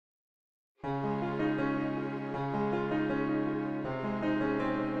Welcome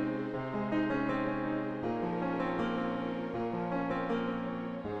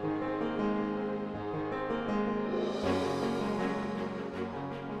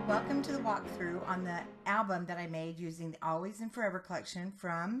to the walkthrough on the album that I made using the Always and Forever collection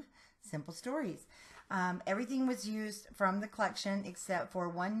from Simple Stories. Everything was used from the collection except for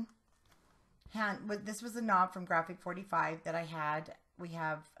one hand. This was a knob from Graphic 45 that I had. We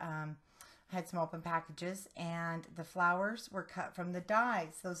have had some open packages, and the flowers were cut from the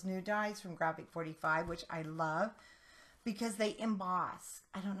dies, those new dies from Graphic 45, which I love because they emboss.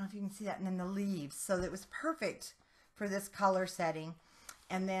 I don't know if you can see that. And then the leaves, so it was perfect for this color setting.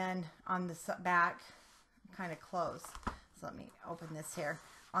 And then on the back, kind of close, so let me open this here.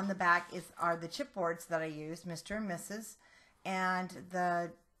 On the back are the chipboards that I used, Mr. and Mrs. And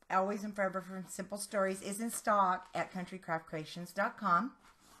the Always and Forever from Simple Stories is in stock at countrycraftcreations.com.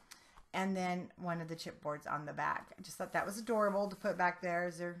 And then one of the chipboards on the back. I just thought that was adorable to put back there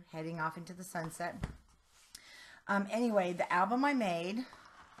as they're heading off into the sunset. Anyway, the album I made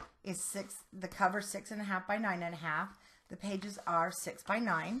is the cover 6.5 by 9.5. The pages are 6 by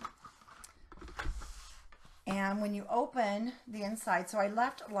 9. And when you open the inside, so I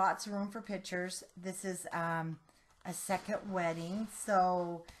left lots of room for pictures. This is a second wedding,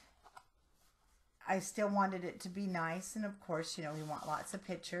 so I still wanted it to be nice. And of course, you know, we want lots of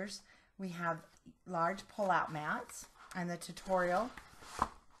pictures. We have large pull-out mats, and the tutorial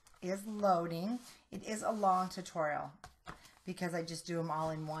is loading. It is a long tutorial because I just do them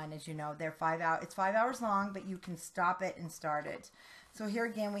all in one. As you know, they're 5 hours. It's 5 hours long, but you can stop it and start it. So here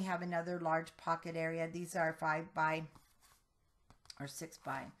again, we have another large pocket area. These are 5 by or 6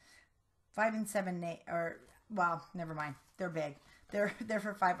 by 5 and 7, 8, or well, never mind. They're big. They're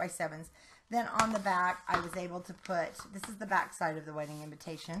for 5 by 7s. Then on the back, I was able to put, this is the back side of the wedding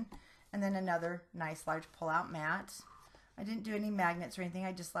invitation, and then another nice large pull-out mat. I didn't do any magnets or anything.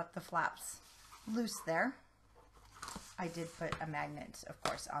 I just left the flaps loose there. I did put a magnet, of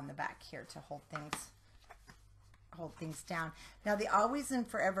course, on the back here to hold things down. Now, the Always and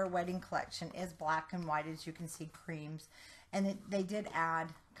Forever wedding collection is black and white, as you can see, creams. And they did add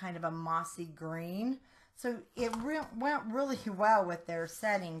kind of a mossy green. So it went really well with their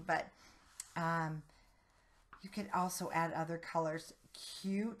setting, but you could also add other colors.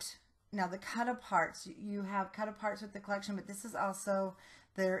 Cute. Now, the cut-aparts, you have cut-aparts with the collection, but this is also,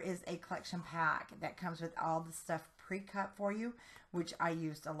 there is a collection pack that comes with all the stuff pre-cut for you, which I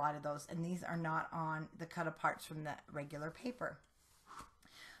used a lot of those, and these are not on the cut-aparts from the regular paper.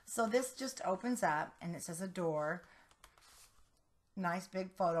 So this just opens up, and it says a door, nice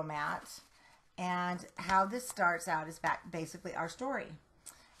big photo mat, and how this starts out is basically our story.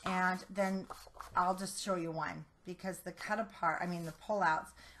 And then I'll just show you one, because the the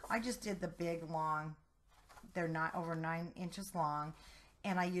pull-outs, I just did the big long, they're not over 9 inches long,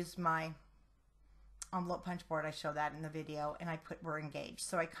 and I used my envelope punch board. I show that in the video, and I put "we're engaged."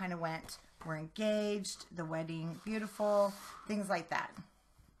 So I kind of went, we're engaged, the wedding, beautiful, things like that.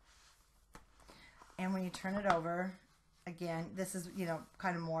 And when you turn it over, again, this is, you know,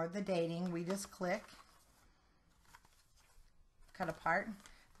 kind of more of the dating. We just click, cut apart.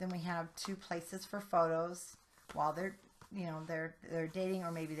 Then we have 2 places for photos while they're, you know, they're dating,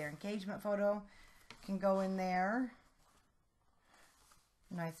 or maybe their engagement photo can go in there.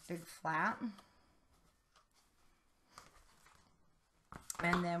 Nice big flat.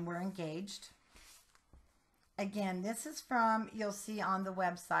 And then we're engaged. Again, this is from, you'll see on the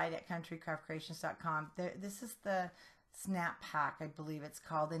website at countrycraftcreations.com. This is the snap pack, I believe it's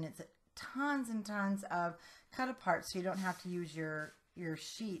called, and it's tons and tons of cut apart, so you don't have to use your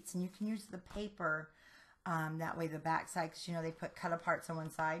sheets, and you can use the paper that way, the back side, because you know they put cut aparts on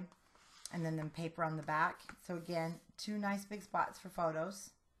one side and then paper on the back. So again, 2 nice big spots for photos,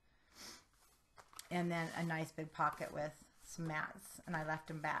 and then a nice big pocket with some mats, and I left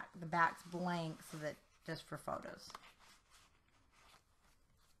them back. The back's blank, so that just for photos.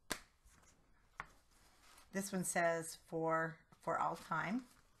 This one says for all time.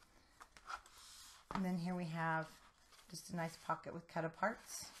 And then here we have just a nice pocket with cut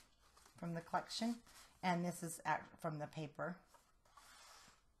aparts from the collection, and this is from the paper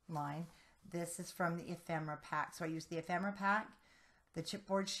line. This is from the ephemera pack. So I used the ephemera pack, the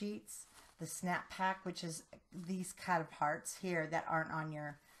chipboard sheets, the snap pack, which is these cut aparts here that aren't on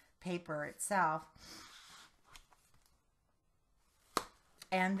your paper itself.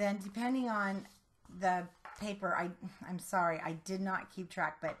 And then depending on the paper, I'm sorry, I did not keep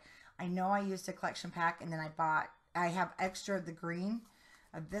track, but I know I used a collection pack, and then I have extra of the green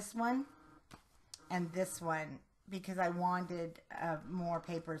of this one and this one, because I wanted more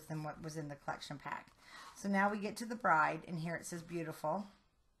papers than what was in the collection pack. So now we get to the bride, and here it says beautiful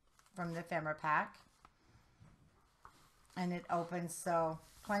from the ephemera pack. And it opens, so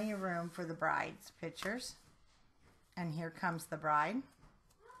plenty of room for the bride's pictures. And here comes the bride.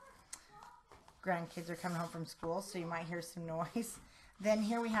 Grandkids are coming home from school, so you might hear some noise. Then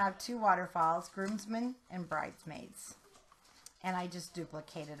here we have two waterfalls, groomsmen and bridesmaids. And I just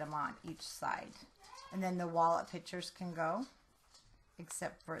duplicated them on each side. And then the wallet pictures can go,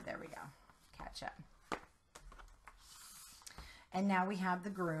 except for, there we go, catch up. And now we have the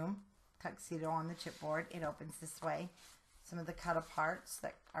groom, tuxedo on the chipboard. It opens this way. Some of the cut aparts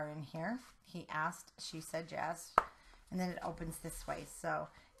that are in here. He asked, she said yes. And then it opens this way. So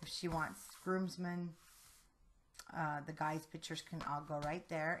if she wants groomsmen, the guys' pictures can all go right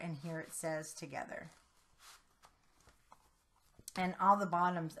there. And here it says together. And all the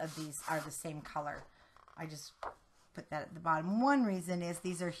bottoms of these are the same color. I just put that at the bottom. One reason is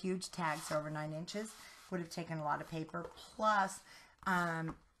these are huge tags, so over 9 inches. Would have taken a lot of paper. Plus,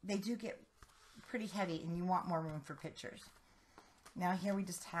 they do get pretty heavy and you want more room for pictures. Now here we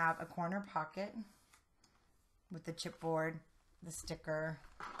just have a corner pocket with the chipboard, the sticker.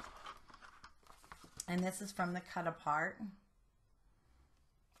 And this is from the cut apart.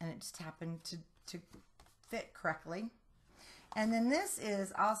 And it just happened to fit correctly. And then this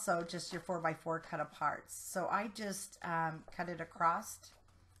is also just your 4x4 cut aparts. So I just cut it across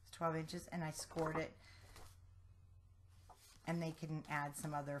 12 inches and I scored it. And they can add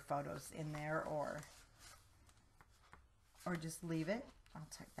some other photos in there or just leave it. I'll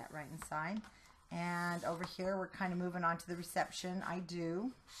tuck that right inside. And over here we're kind of moving on to the reception.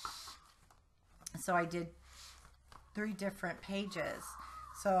 So I did 3 different pages.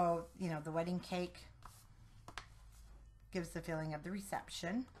 So, you know, the wedding cake gives the feeling of the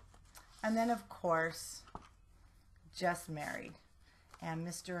reception. And then, of course, just married. And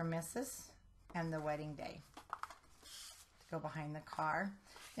Mr. and Mrs. and the wedding day. To go behind the car.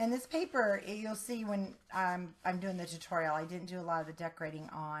 And this paper, you'll see when I'm doing the tutorial, I didn't do a lot of the decorating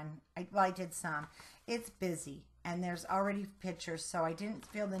on. Well, I did some. It's busy. And there's already pictures, so I didn't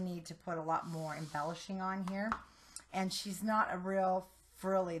feel the need to put a lot more embellishing on here. And she's not a real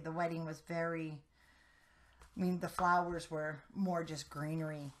frilly. The wedding was very... I mean, the flowers were more just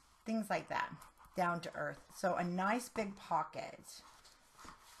greenery, things like that, down to earth. So a nice big pocket.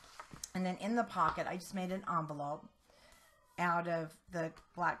 And then in the pocket, I just made an envelope out of the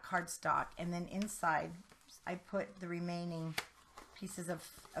black cardstock. And then inside, I put the remaining pieces of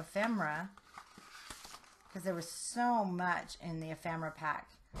ephemera because there was so much in the ephemera pack.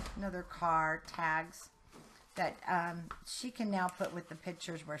 Another card, tags. That she can now put with the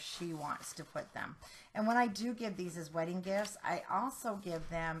pictures where she wants to put them. And when I do give these as wedding gifts, I also give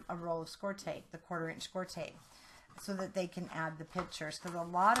them a roll of score tape, the 1/4-inch score tape, so that they can add the pictures. Because a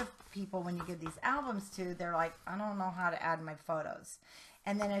lot of people, when you give these albums to, they're like, I don't know how to add my photos.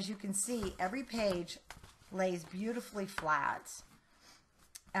 And then as you can see, every page lays beautifully flat.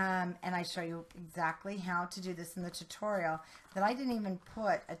 And I show you exactly how to do this in the tutorial, that I didn't even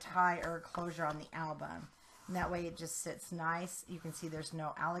put a tie or a closure on the album. And that way it just sits nice. You can see there's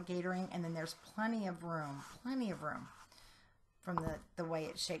no alligatoring, and then there's plenty of room from the way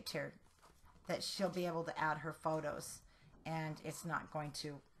it's shaped here, that she'll be able to add her photos and it's not going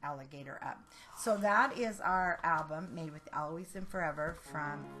to alligator up. So that is our album made with Always and Forever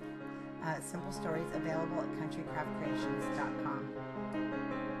from Simple Stories, available at countrycraftcreations.com.